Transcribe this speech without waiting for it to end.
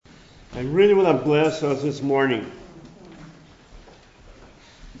I really want to bless us this morning.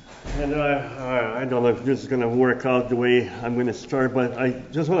 And I don't know if this is going to work out the way I'm going to start, but I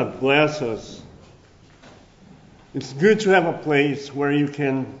just want to bless us. It's good to have a place where you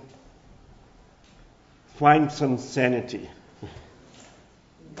can find some sanity.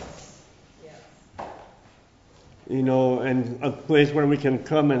 And a place where we can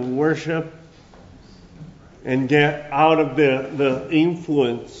come and worship and get out of the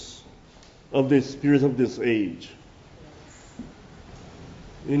influence of the spirits of this age.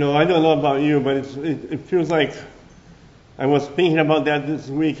 I don't know about you, but it feels like I was thinking about that this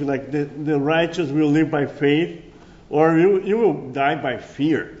week. Like the righteous will live by faith, or you will die by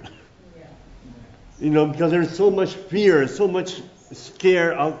fear. Because there's so much fear, so much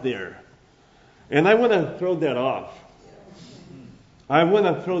scare out there. And I want to throw that off. I want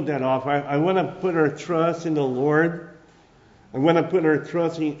to put our trust in the Lord. I want to put our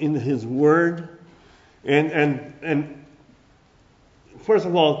trust in His Word. And first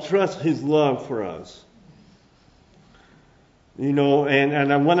of all, trust His love for us. And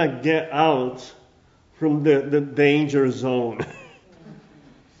I want to get out from the danger zone.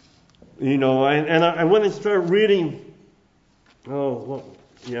 And I want to start reading,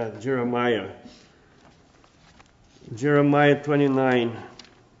 Jeremiah. Jeremiah 29.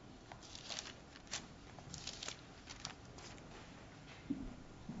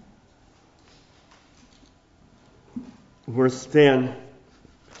 Verse 10.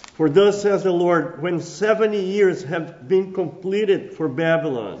 For thus says the Lord, when 70 years have been completed for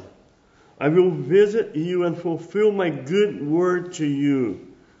Babylon, I will visit you and fulfill my good word to you,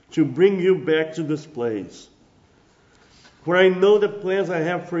 to bring you back to this place. For I know the plans I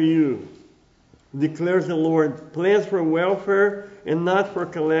have for you, declares the Lord, plans for welfare and not for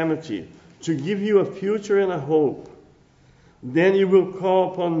calamity, to give you a future and a hope. Then you will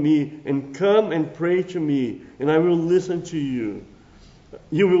call upon me and come and pray to me, and I will listen to you.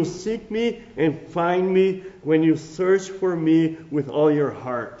 You will seek me and find me when you search for me with all your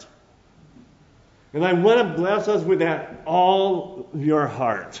heart. And I want to bless us with that, all your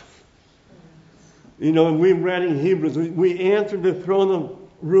heart. We read in Hebrews, we enter the throne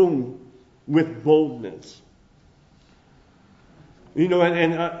room with boldness.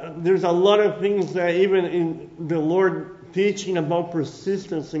 There's a lot of things that even in the Lord teaching about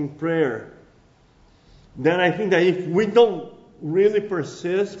persistence in prayer, that I think that if we don't really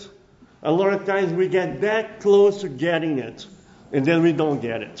persist, a lot of times we get that close to getting it, and then we don't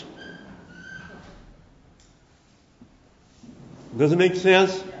get it. Does it make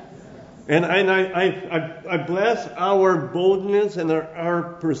sense? And I bless our boldness and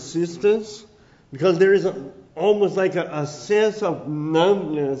our persistence, because there is almost like a sense of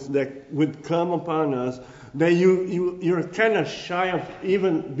numbness that would come upon us, that you're kind of shy of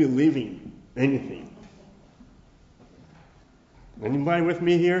even believing anything. Anybody with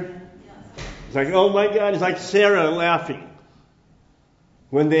me here? It's like, oh my God, it's like Sarah laughing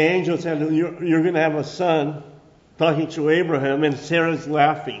when the angel said, you're going to have a son, talking to Abraham, and Sarah's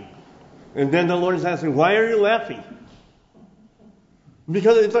laughing. And then the Lord is asking, why are you laughing?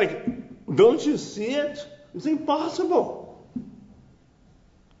 Because it's like, don't you see it? It's impossible.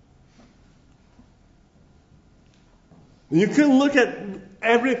 You can look at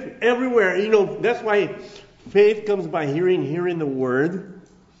everywhere. That's why faith comes by hearing the Word.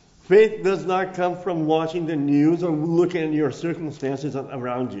 Faith does not come from watching the news or looking at your circumstances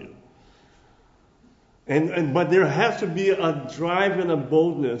around you. But there has to be a drive and a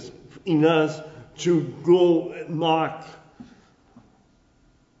boldness in us to go knock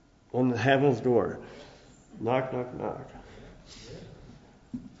on heaven's door. Knock, knock, knock.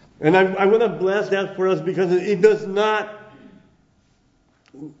 And I want to bless that for us, because it does not,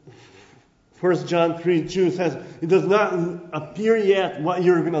 1 John 3:2 says, it does not appear yet what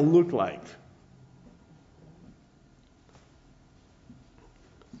you're going to look like.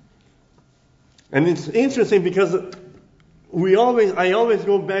 And it's interesting because I always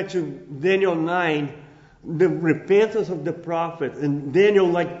go back to Daniel 9, the repentance of the prophet, and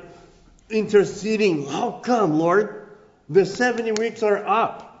Daniel interceding. How come, Lord? The 70 weeks are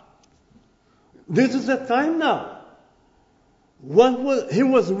up. This is the time now. He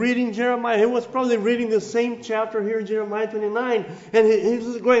was reading Jeremiah. He was probably reading the same chapter here, Jeremiah 29, and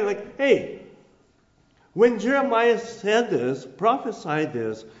he's going like, hey, when Jeremiah said this, prophesied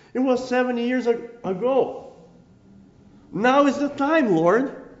this, it was 70 years ago. Now is the time,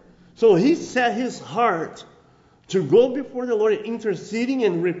 Lord. So he set his heart to go before the Lord, interceding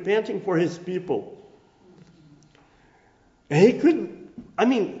and repenting for his people. And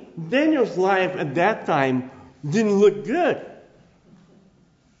Daniel's life at that time didn't look good.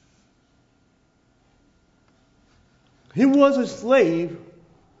 He was a slave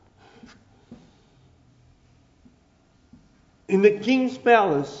in the king's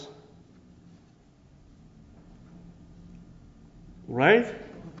palace, right?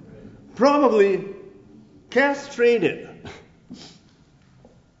 Probably castrated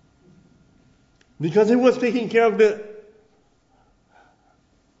because he was taking care of the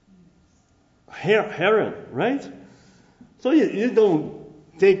harem, right? So you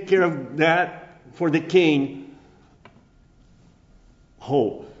don't take care of that for the king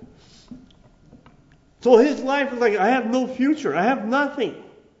whole. So his life is like, I have no future. I have nothing.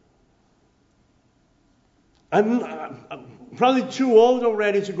 I'm probably too old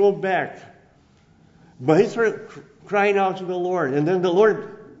already to go back. But he started crying out to the Lord. And then the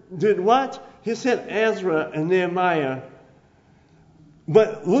Lord did what? He sent Ezra and Nehemiah.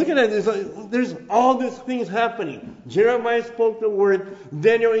 But look at it. Like, there's all these things happening. Jeremiah spoke the word.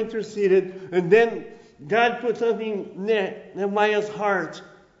 Daniel interceded. And then God put something in Nehemiah's heart.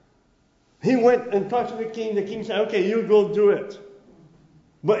 He went and talked to the king. The king said, okay, you go do it.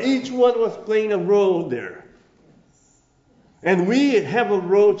 But each one was playing a role there. And we have a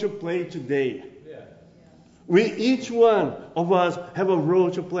role to play today. Each one of us have a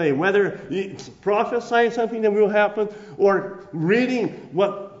role to play. Whether it's prophesying something that will happen, or reading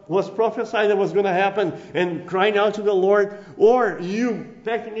what was prophesied that was going to happen and crying out to the Lord, or you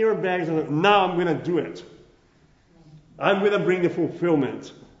packing your bags and now I'm going to do it. I'm going to bring the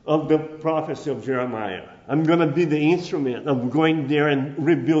fulfillment of the prophecy of Jeremiah. I'm going to be the instrument of going there and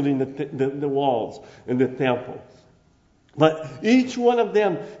rebuilding the walls and the temple. But each one of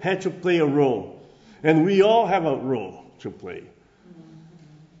them had to play a role. And we all have a role to play.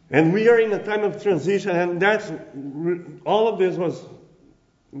 And we are in a time of transition, and all of this was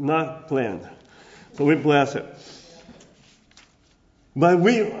not planned. So we bless it. But I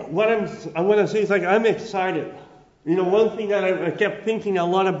want to say is like, I'm excited. You know, one thing that I kept thinking a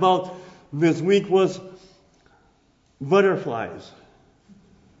lot about this week was butterflies.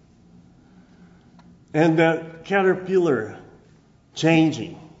 And the caterpillar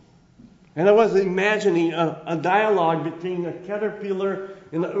changing. And I was imagining a dialogue between a caterpillar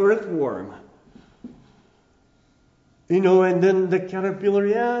and an earthworm. You know, and then the caterpillar,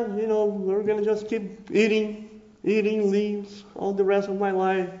 we're going to just keep eating leaves all the rest of my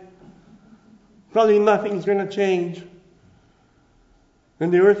life. Probably nothing's going to change.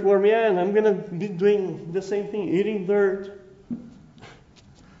 And the earthworm, and I'm going to be doing the same thing, eating dirt.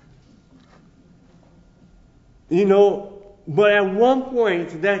 You know, but at one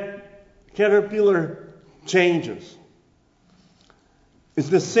point, that caterpillar changes. It's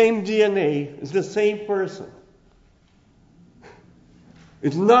the same DNA. It's the same person.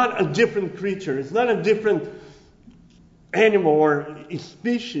 It's not a different creature. It's not a different animal or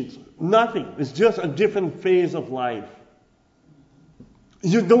species. Nothing. It's just a different phase of life.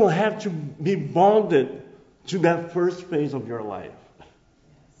 You don't have to be bonded to that first phase of your life.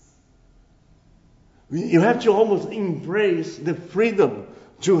 You have to almost embrace the freedom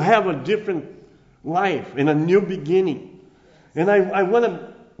to have a different life and a new beginning. And I want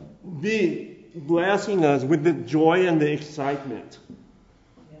to be blessing us with the joy and the excitement.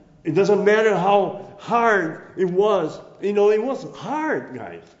 It doesn't matter how hard it was. You know, it was hard,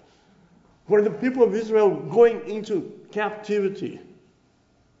 guys. For the people of Israel going into captivity.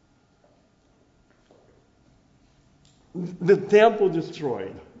 The temple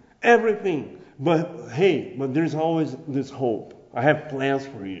destroyed. Everything. But hey, there's always this hope. I have plans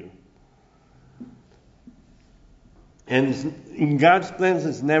for you. And in God's plans,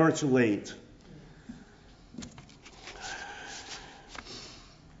 it's never too late.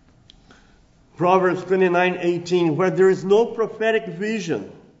 Proverbs 29:18, where there is no prophetic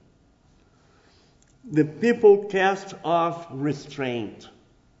vision, the people cast off restraint.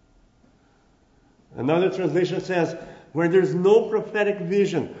 Another translation says, where there's no prophetic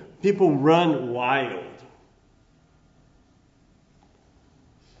vision, people run wild.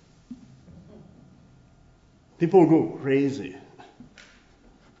 People go crazy.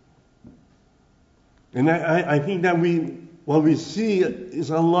 And I think that what we see is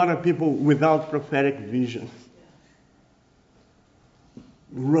a lot of people without prophetic vision.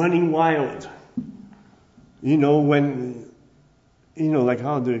 Running wild. You know, like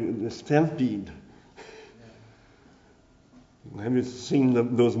how the stampede. Have you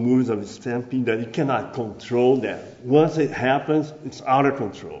seen those movies of stampede that you cannot control that? Once it happens, it's out of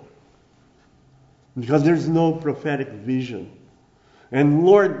control. Because there's no prophetic vision. And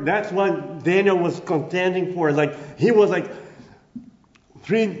Lord, that's what Daniel was contending for. He was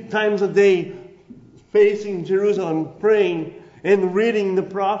 3 times a day facing Jerusalem, praying and reading the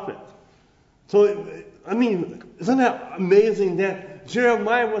prophet So, I mean, isn't that amazing that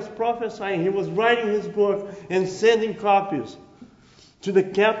Jeremiah was prophesying, he was writing his book and sending copies to the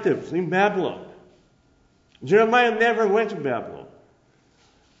captives in Babylon. Jeremiah never went to Babylon.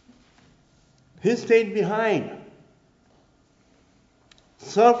 He stayed behind,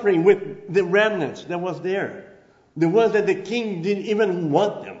 suffering with the remnants that was there. The ones that the king didn't even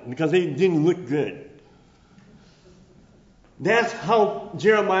want them because they didn't look good. That's how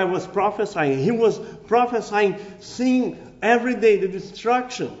Jeremiah was prophesying. He was prophesying, seeing every day the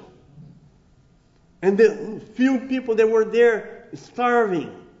destruction. And the few people that were there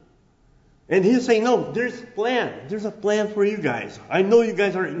starving. And he's saying, no, there's a plan. There's a plan for you guys. I know you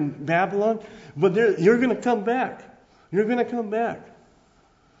guys are in Babylon, but you're going to come back. You're going to come back.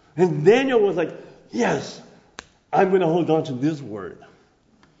 And Daniel was like, yes, I'm going to hold on to this word.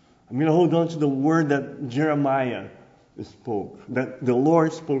 I'm going to hold on to the word that Jeremiah spoke, that the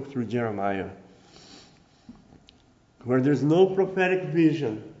Lord spoke through Jeremiah. Where there's no prophetic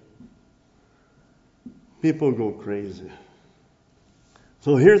vision, people go crazy.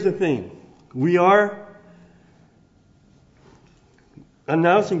 So here's the thing. We are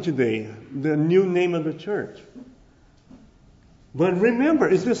announcing today the new name of the church. But remember,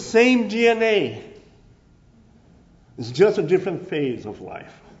 it's the same DNA. It's just a different phase of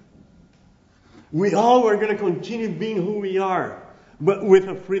life. We all are going to continue being who we are, but with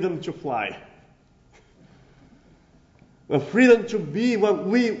a freedom to fly. A freedom to be what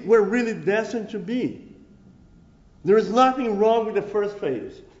we were really destined to be. There is nothing wrong with the first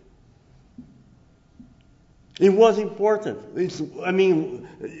phase. It was important.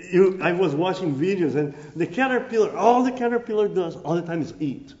 I was watching videos, and the caterpillar, all the caterpillar does all the time is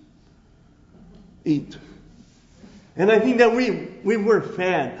eat. Eat. And I think that we were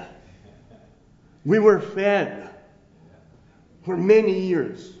fed. We were fed for many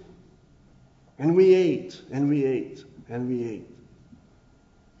years. And we ate, and we ate, and we ate.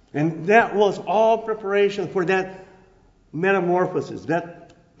 And that was all preparation for that metamorphosis,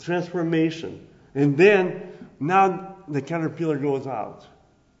 that transformation. And then, now the caterpillar goes out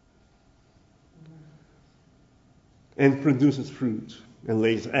and produces fruit and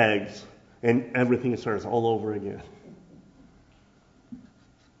lays eggs, and everything starts all over again.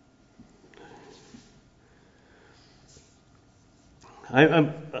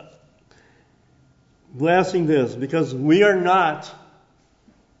 I'm blessing this because we are not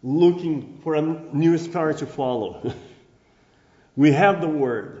looking for a new star to follow. We have the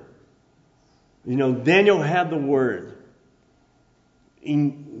Word. You know, Daniel had the Word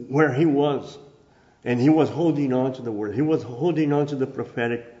in where he was, and he was holding on to the Word. He was holding on to the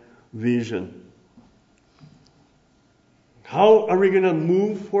prophetic vision. How are we going to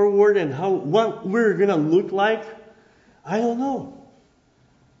move forward and what we're going to look like? I don't know.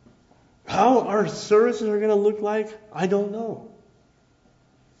 How our services are going to look like? I don't know.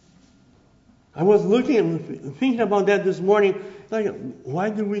 I was looking and thinking about that this morning. Like, why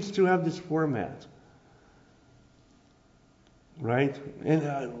do we still have this format? Right?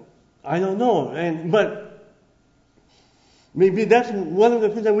 And I don't know. But maybe that's one of the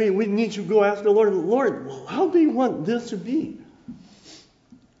things that we need to go ask the Lord. Lord, how do you want this to be?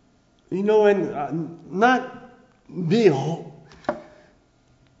 You know, and not be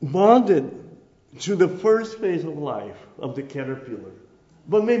bonded to the first phase of life of the caterpillar.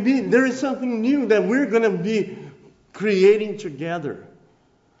 But maybe there is something new that we're going to be creating together.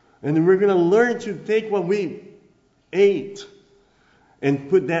 And we're going to learn to take what we ate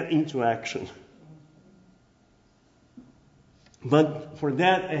and put that into action. But for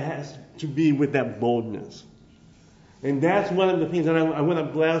that, it has to be with that boldness. And that's one of the things that I want to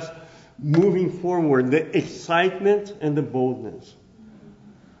bless moving forward, the excitement and the boldness.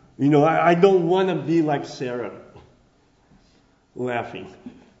 You know, I don't want to be like Sarah, laughing.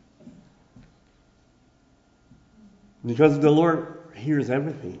 Because the Lord hears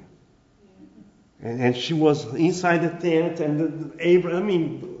everything. And she was inside the tent, and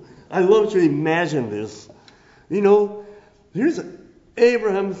Abraham, I love to imagine this. You know, here's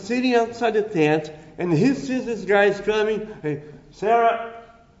Abraham sitting outside the tent, and he sees this guy is coming. Hey, Sarah,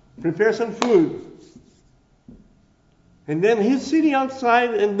 prepare some food. And then he's sitting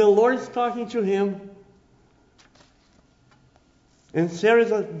outside, and the Lord's talking to him. And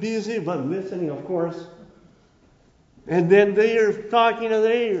Sarah's busy, but listening, of course. And then they are talking, and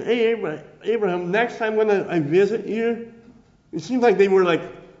hey, Abraham, next time when I visit you, it seems like they were like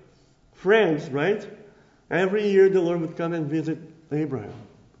friends, right? Every year the Lord would come and visit Abraham.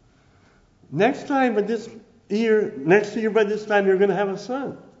 Next year by this time, you're going to have a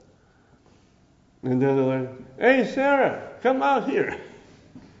son. And then the Lord, hey, Sarah, come out here.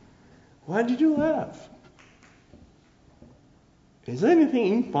 Why did you laugh? Is anything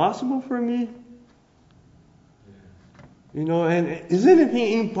impossible for me? You know, and is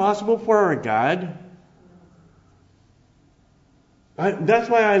anything impossible for our God? That's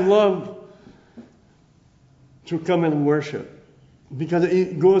why I love to come and worship, because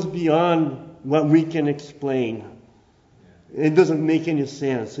it goes beyond what we can explain. It doesn't make any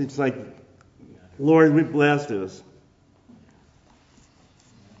sense. It's like, Lord, we bless this.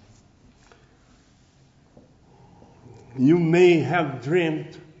 You may have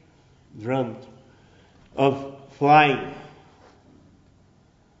dreamt of flying,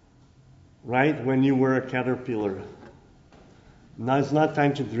 right? When you were a caterpillar. Now it's not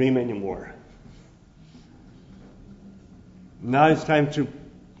time to dream anymore. Now it's time to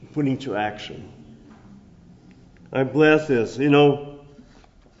put into action. I bless this. You know,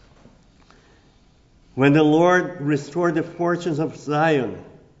 when the Lord restored the fortunes of Zion,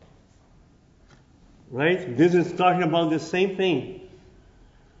 right? This is talking about the same thing.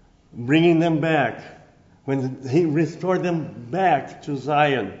 Bringing them back. When He restored them back to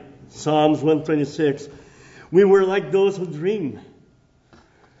Zion. Psalms 126. We were like those who dream.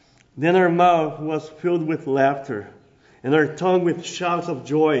 Then our mouth was filled with laughter, and our tongue with shouts of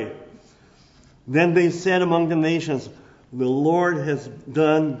joy. Then they said among the nations, the Lord has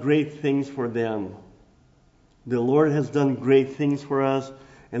done great things for them. The Lord has done great things for us,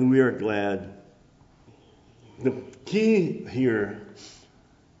 and we are glad. The key here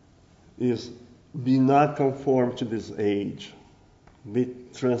is be not conformed to this age. Be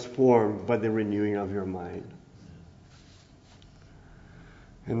transformed by the renewing of your mind.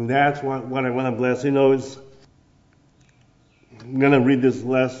 And that's what I want to bless. You know, I'm going to read this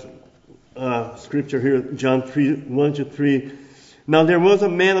last scripture here, John 3, 1-3. Now there was a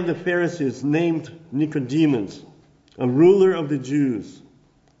man of the Pharisees named Nicodemus, a ruler of the Jews.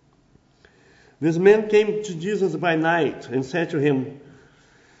 This man came to Jesus by night and said to him,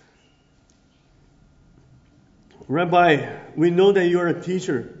 Rabbi, we know that you are a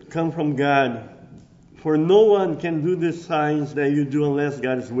teacher come from God, for no one can do the signs that you do unless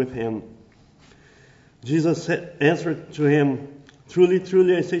God is with him. Jesus answered to him, Truly,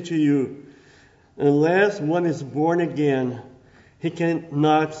 truly, I say to you, unless one is born again, he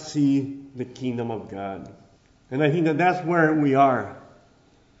cannot see the kingdom of God. And I think that's where we are.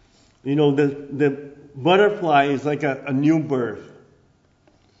 You know, the butterfly is like a new birth.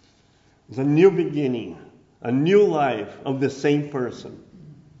 It's a new beginning, a new life of the same person,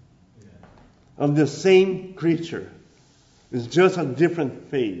 of the same creature. It's just a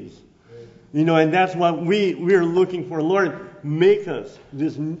different phase. You know, and that's what we're looking for. Lord, make us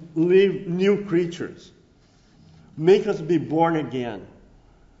these new creatures. Make us be born again.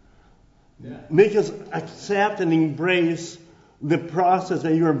 Yeah. Make us accept and embrace the process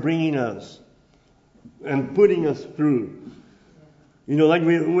that you are bringing us and putting us through. You know, like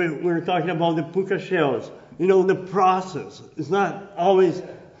we were talking about the puka shells. You know, the process is not always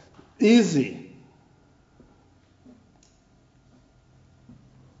easy.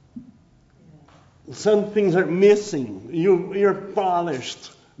 Some things are missing. You're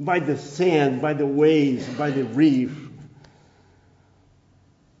polished by the sand, by the waves, by the reef.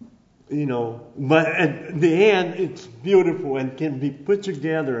 You know, but at the end, it's beautiful and can be put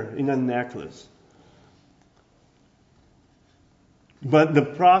together in a necklace. But the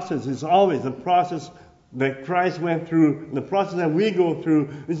process is always the process that Christ went through. The process that we go through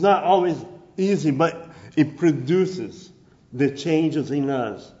is not always easy, but it produces the changes in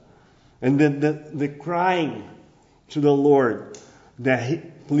us. And the crying to the Lord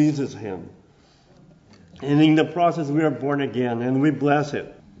that pleases Him. And in the process, we are born again, and we bless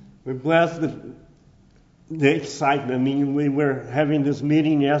it. We bless the excitement. I mean, we were having this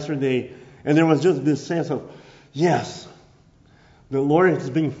meeting yesterday, and there was just this sense of, yes, the Lord has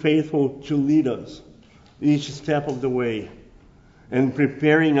been faithful to lead us each step of the way and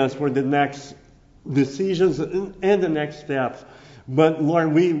preparing us for the next decisions and the next steps. But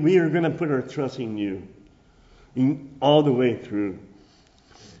Lord, we are going to put our trust in you all the way through.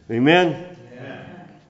 Amen? Yeah.